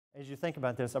As you think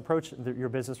about this, approach your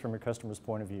business from your customer's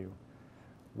point of view.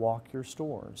 Walk your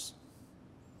stores.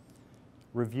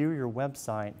 Review your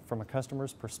website from a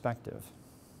customer's perspective.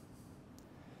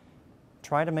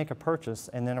 Try to make a purchase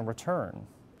and then a return.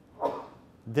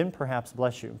 Then perhaps,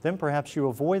 bless you, then perhaps you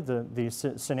avoid these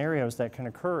scenarios that can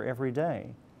occur every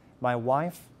day. My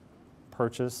wife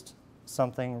purchased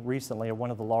something recently at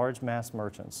one of the large mass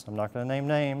merchants. I'm not going to name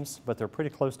names, but they're pretty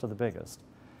close to the biggest.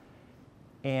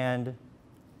 And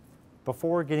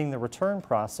before getting the return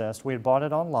processed, we had bought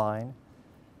it online.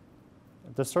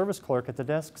 The service clerk at the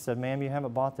desk said, "Ma'am, you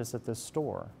haven't bought this at this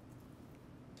store."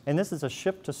 And this is a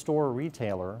ship-to-store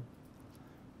retailer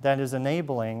that is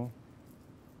enabling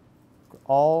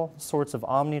all sorts of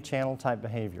omni-channel type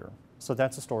behavior. So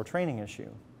that's a store training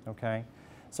issue, okay?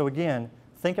 So again,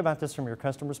 think about this from your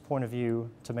customer's point of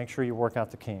view to make sure you work out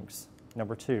the kinks.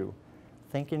 Number two,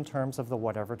 think in terms of the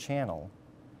whatever channel.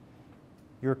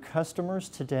 Your customers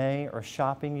today are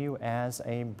shopping you as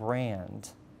a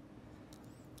brand.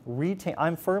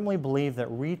 I firmly believe that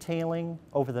retailing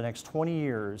over the next 20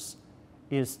 years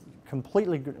is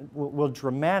will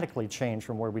dramatically change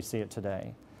from where we see it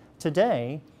today.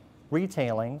 Today,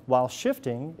 retailing, while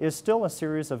shifting, is still a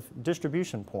series of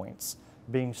distribution points,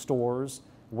 being stores,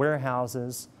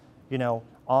 warehouses,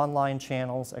 online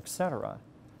channels, etc.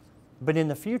 But in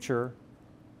the future,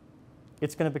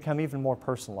 it's going to become even more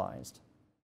personalized.